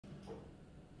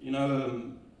You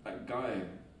know, that guy,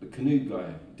 the canoe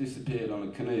guy, disappeared on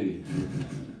a canoe.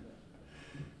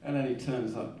 And then he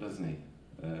turns up, doesn't he?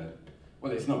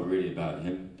 Well, it's not really about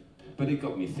him, but it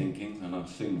got me thinking, and I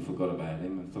soon forgot about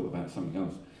him and thought about something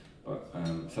else. But,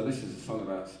 so this is a song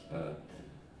about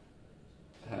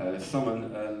someone,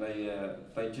 and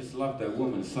they just love their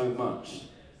woman so much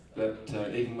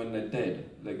that even when they're dead,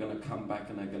 they're going to come back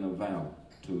and they're going to vow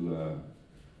to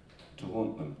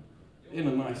haunt them in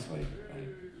a nice way.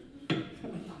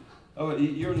 Oh,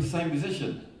 you're in the same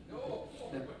position. No.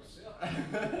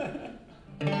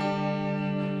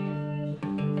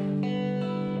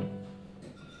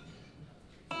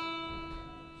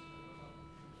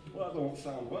 Well, that don't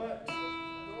sound right.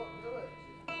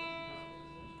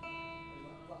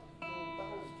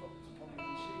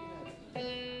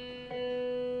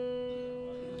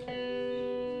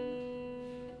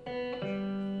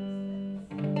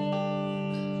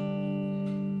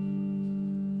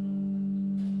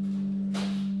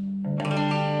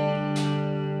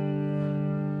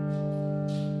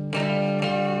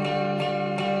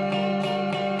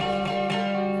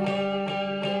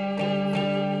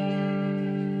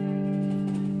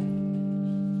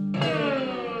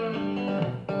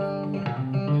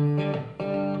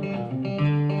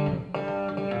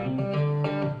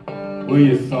 Well,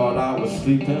 you thought I was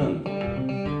sleeping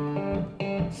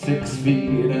 6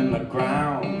 feet in the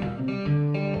ground.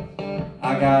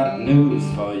 I got news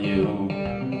for you.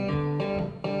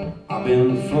 I've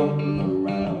been floating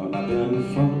around, I've been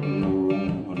floating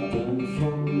around, I've been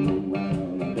floating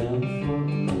around, I've been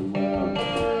floating around.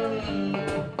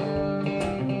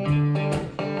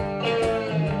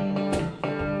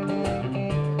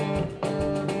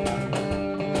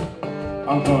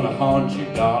 I'm gonna haunt you,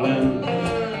 darling,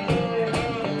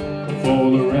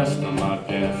 for the rest of my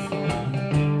death.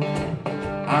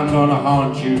 I'm gonna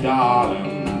haunt you, darling.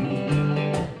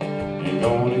 Ain't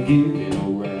gonna give you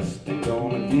no rest. Ain't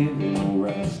gonna give you no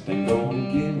rest. Ain't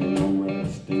gonna give you no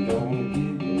rest. Ain't gonna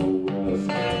give you no rest.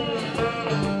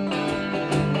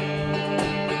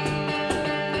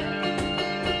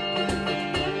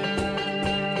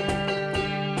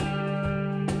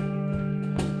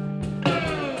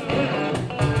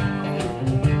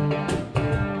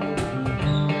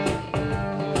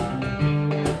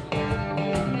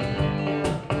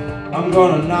 I'm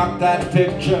gonna knock that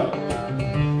picture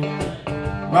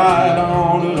right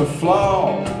onto the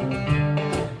floor.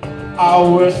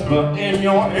 I'll whisper in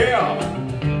your ear,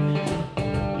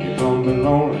 you're gonna be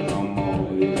lonely no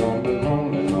more. You're gonna be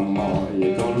lonely no more.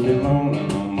 You're gonna be lonely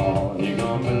no more. You're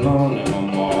gonna be lonely no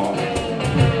more.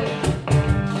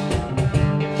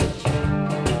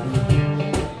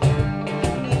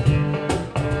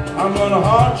 I'm gonna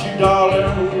haunt you,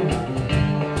 darling,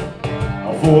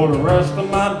 for the rest of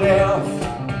my death.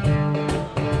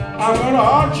 I'm gonna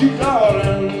haunt you,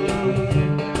 darling.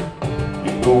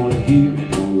 Ain't gonna give you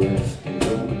no rest. Ain't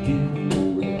gonna give you no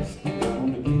rest. Ain't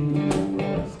gonna give you no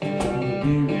rest. Ain't gonna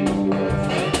give you no rest.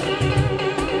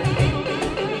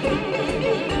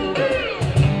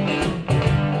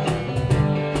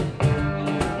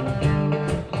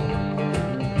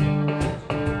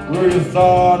 Where you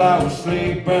thought I was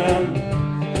sleeping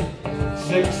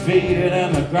 6 feet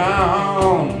in the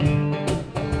ground,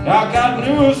 I got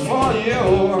news for you.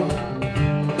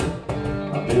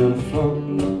 I've been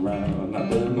floating around, I've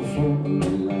been floating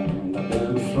around, I've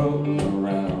been floating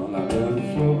around, I've been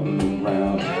floating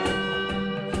around.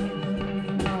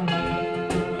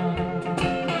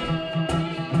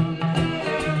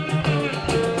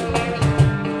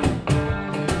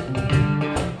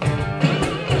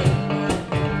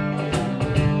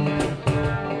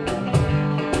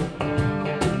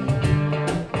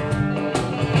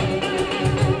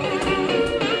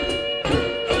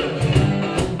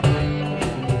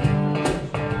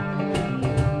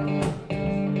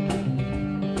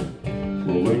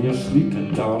 When you're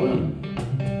sleeping, darling,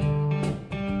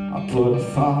 I put a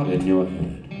thought in your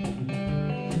head.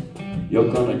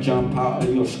 You're gonna jump out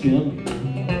of your skin.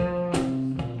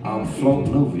 I'm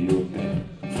floating over your bed.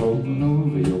 I'm floating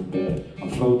over your bed. I'm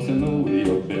floating over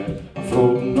your bed. I'm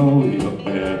floating over your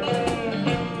bed.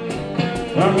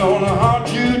 I'm gonna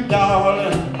haunt you,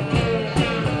 darling,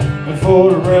 and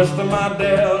for the rest of my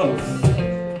days.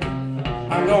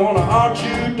 I'm gonna haunt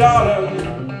you, darling.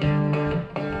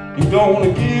 Ain't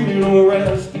gonna give you no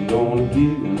rest. Ain't gonna give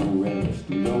you no rest.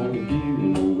 Ain't gonna give you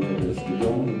no rest. Ain't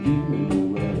gonna give you no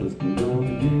rest. Ain't gonna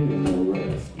give you no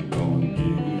rest. Ain't gonna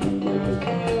give you no rest.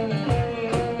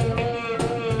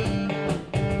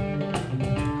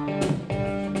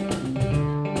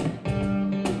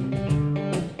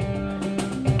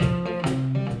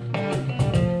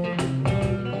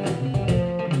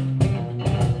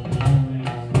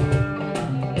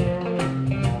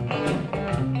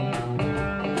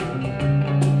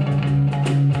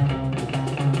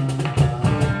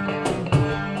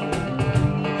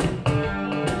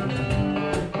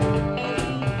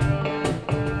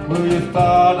 Well, you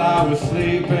thought I was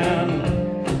sleeping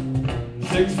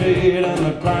 6 feet in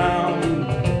the ground.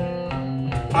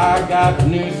 I got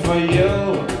news for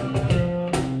you.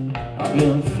 I've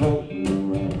been floating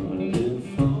around, I've been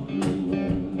floating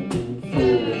around, I've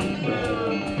been floating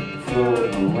around,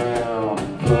 floating around,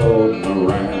 floating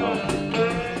around.